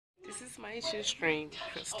This is my Citrine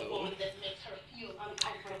Crystal.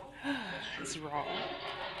 It's raw.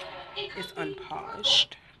 It's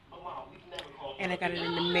unpolished. And I got it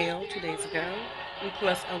in the mail 2 days ago. And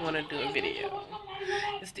plus, I want to do a video.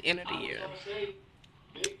 It's the end of the year.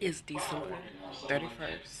 It's December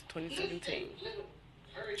 31st, 2017.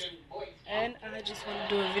 And I just want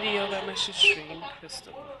to do a video about my Citrine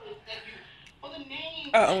Crystal.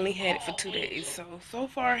 I only had it for 2 days, so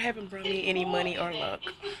far I haven't brought me any money or luck.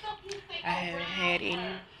 I haven't had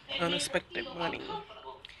any unexpected money.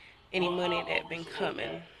 Any money that been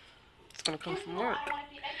coming. It's gonna come from work.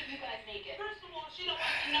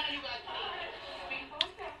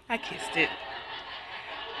 I kissed it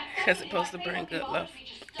because it's supposed to bring good luck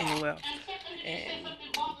and wealth. And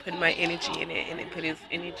put my energy in it, and it put its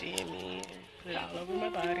energy in me and put it all over my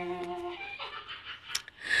body.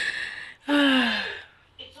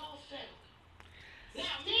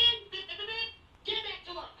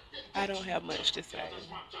 I don't have much to say,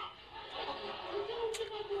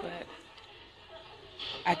 but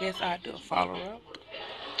I guess I'll do a follow-up,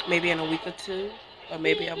 maybe in a week or two, or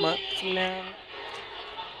maybe a month from now,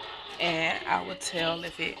 and I will tell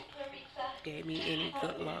if it gave me any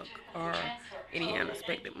good luck or any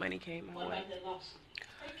unexpected money came my way.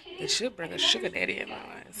 It should bring a sugar daddy in my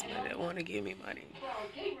life, somebody that want to give me money.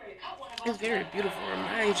 It's very beautiful,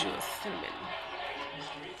 reminds you of cinnamon.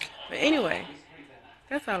 But anyway,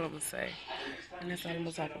 that's all I'm going to say, and that's all I'm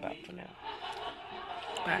going to talk about for now.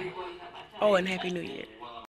 Bye. Oh, and Happy New Year.